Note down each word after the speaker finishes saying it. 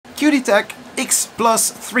Qidi-Tech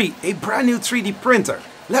X-Plus 3, a brand new 3D printer.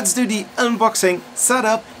 Let's do the unboxing,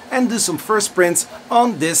 setup and do some first prints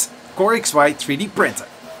on this CoreXY 3D printer.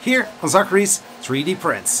 Here on Zachary's 3D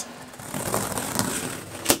Prints.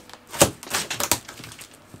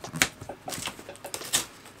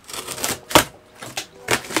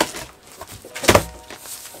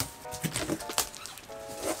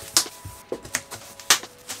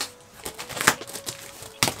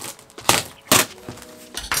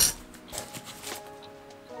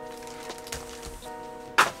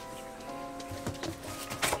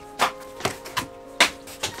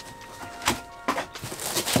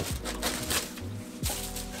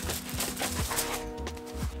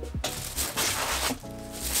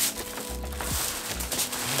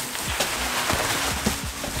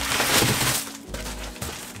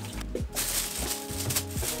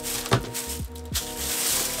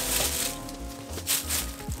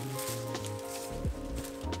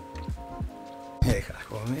 Ik ga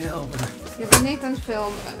gewoon niet helpen. Je bent niet aan het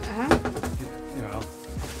filmen, hè? Jawel.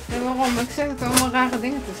 En waarom? Ik zeg het allemaal rare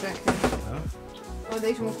dingen te zeggen. Ja. Oh,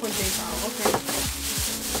 deze moet ik gewoon deze houden, oké.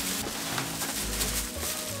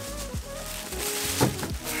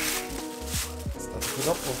 Staat er goed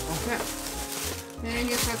op of? Ja. Nee,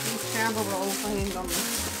 hier staat iets scherper eroverheen dan.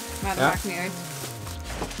 Maar dat Ja? maakt niet uit.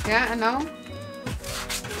 Ja, en nou? Dan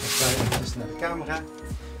sta je even naar de camera.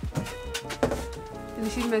 En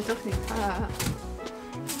die ziet mij toch niet. Ah.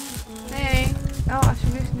 Nee. Oh,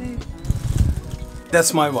 alsjeblieft niet.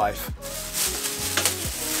 That's my wife.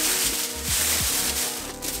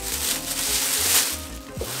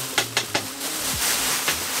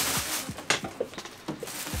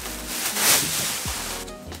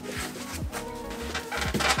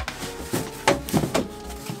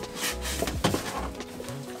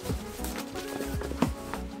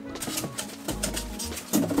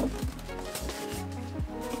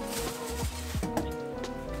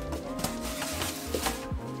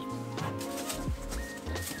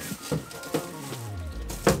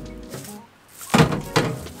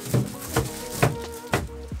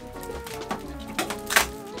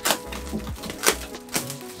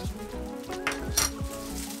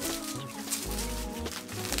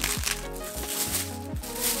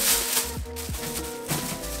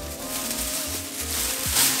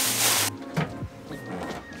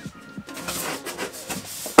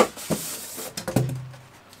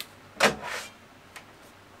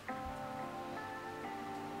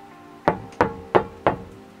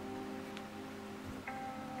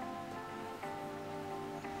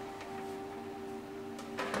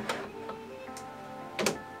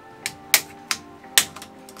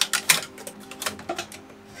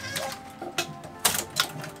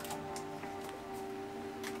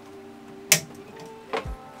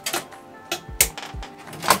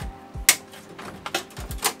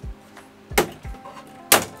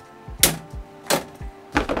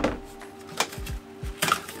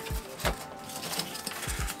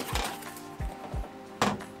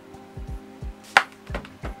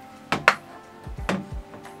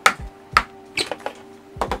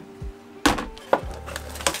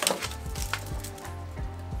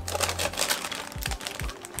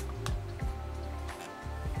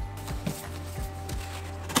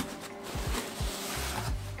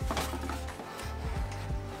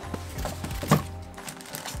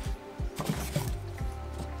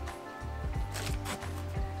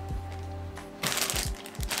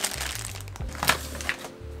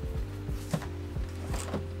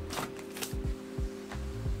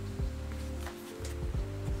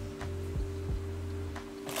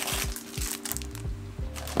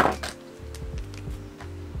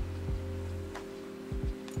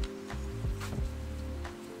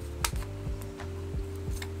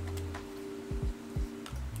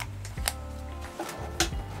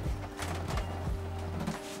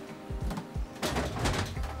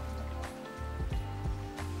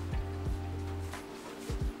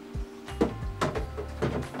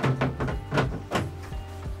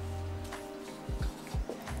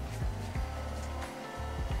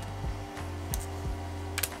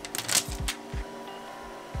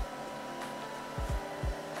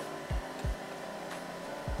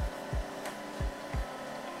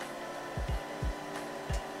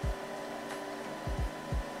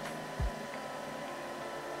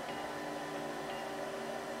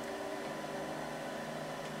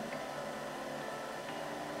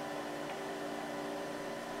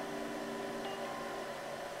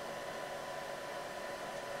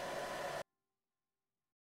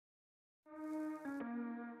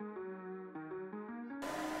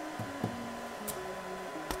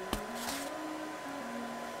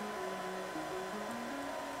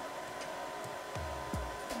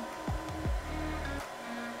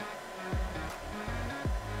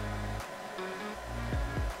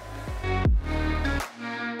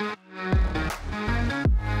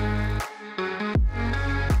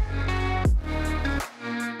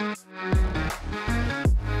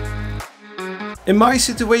 In my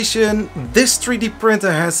situation, this 3D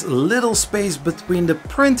printer has little space between the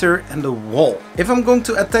printer and the wall. If I'm going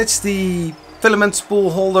to attach the filament spool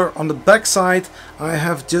holder on the back side, I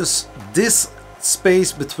have just this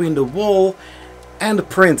space between the wall and the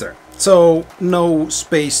printer. So no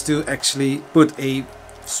space to actually put a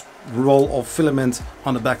roll of filament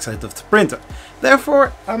on the back side of the printer.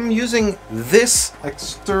 Therefore, I'm using this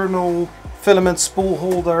external filament spool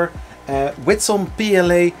holder with some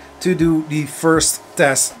PLA to do the first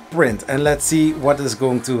test print, and let's see what is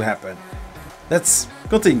going to happen. Let's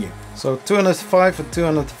continue. So 205 and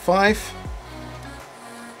 205.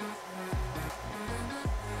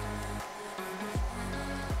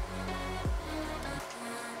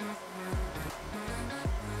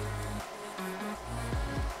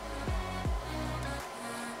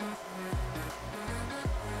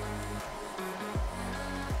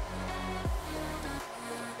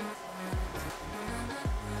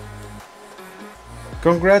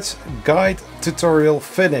 Congrats, guide tutorial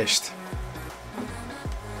finished.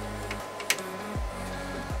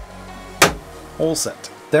 All set.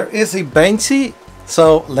 There is a Banshee,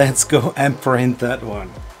 so let's go and print that one.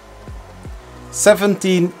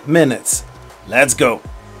 17 minutes. Let's go.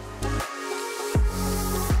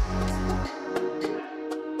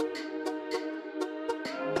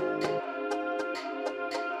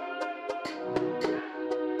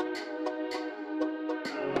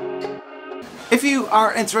 If you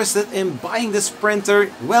are interested in buying this printer,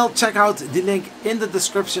 well, check out the link in the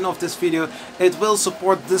description of this video. It will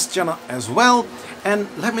support this channel as well. And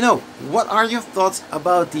let me know, what are your thoughts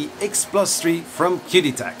about the X-Plus 3 from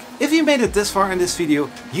Qidi-Tech? If you made it this far in this video,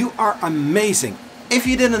 you are amazing. If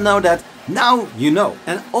you didn't know that, now you know.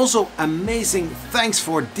 And also amazing thanks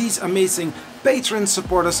for these amazing Patreon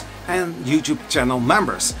supporters and YouTube channel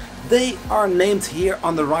members. They are named here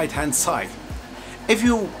on the right hand side. If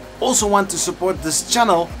you also want to support this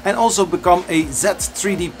channel and also become a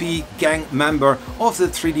Z3DP gang member of the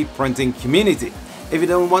 3D printing community. If you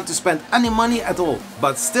don't want to spend any money at all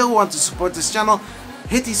but still want to support this channel,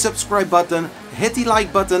 hit the subscribe button, hit the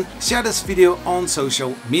like button, share this video on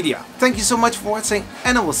social media. Thank you so much for watching,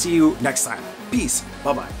 and I will see you next time. Peace,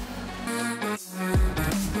 bye bye.